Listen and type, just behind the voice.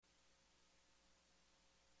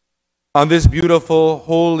On this beautiful,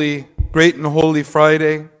 holy, great and holy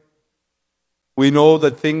Friday, we know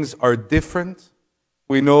that things are different.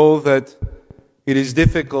 We know that it is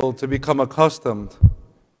difficult to become accustomed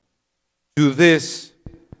to this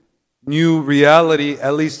new reality,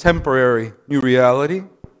 at least temporary new reality.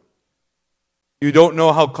 You don't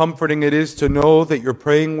know how comforting it is to know that you're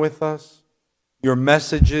praying with us, your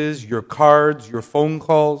messages, your cards, your phone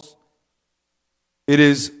calls. It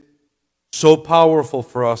is so powerful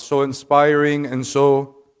for us, so inspiring and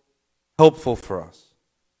so helpful for us.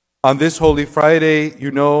 On this Holy Friday,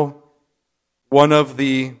 you know, one of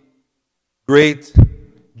the great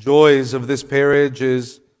joys of this parish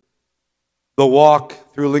is the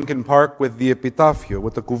walk through Lincoln Park with the Epitafio,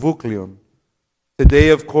 with the Kuvuklion. Today,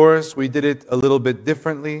 of course, we did it a little bit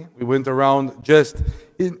differently. We went around just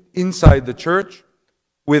inside the church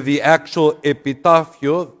with the actual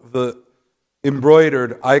Epitafio, the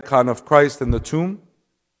embroidered icon of Christ in the tomb.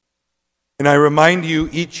 And I remind you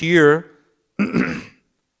each year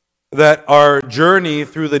that our journey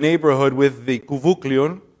through the neighborhood with the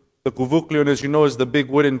Kuvuklion, as you know, is the big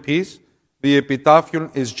wooden piece. The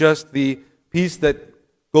Epitaphion is just the piece that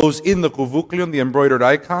goes in the Kuvuklion, the embroidered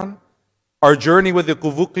icon. Our journey with the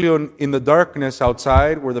Kuvuklion in the darkness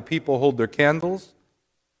outside, where the people hold their candles,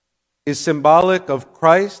 is symbolic of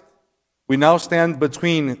Christ. We now stand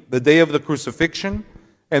between the day of the crucifixion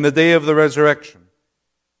and the day of the resurrection.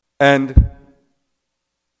 And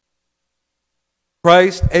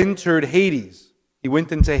Christ entered Hades. He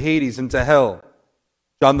went into Hades, into hell.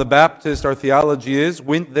 John the Baptist, our theology is,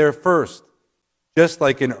 went there first, just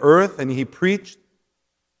like in earth, and he preached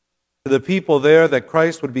to the people there that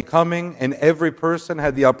Christ would be coming, and every person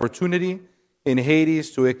had the opportunity in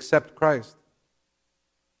Hades to accept Christ.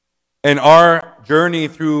 And our journey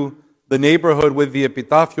through the neighborhood with the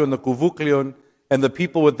Epitafio and the Kuvuklion and the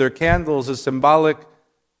people with their candles is symbolic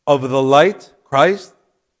of the light, Christ,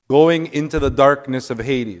 going into the darkness of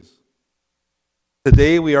Hades.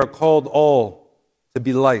 Today we are called all to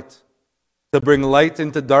be light, to bring light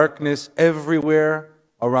into darkness everywhere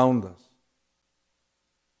around us.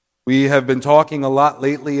 We have been talking a lot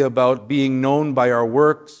lately about being known by our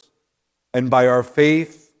works and by our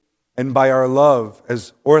faith and by our love,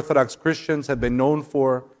 as Orthodox Christians have been known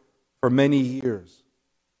for many years.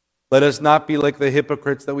 Let us not be like the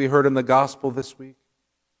hypocrites that we heard in the gospel this week.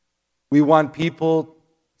 We want people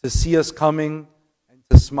to see us coming and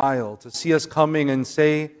to smile, to see us coming and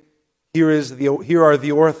say, here are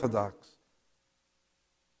the Orthodox.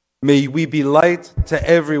 May we be light to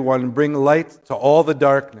everyone, bring light to all the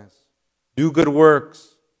darkness. Do good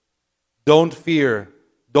works. Don't fear.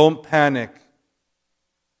 Don't panic.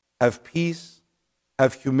 Have peace.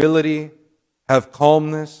 Have humility. Have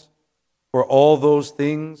calmness. For all those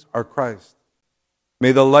things are Christ.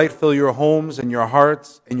 May the light fill your homes and your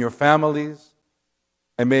hearts and your families.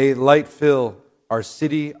 And may light fill our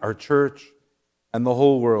city, our church, and the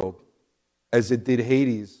whole world, as it did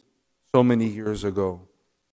Hades so many years ago.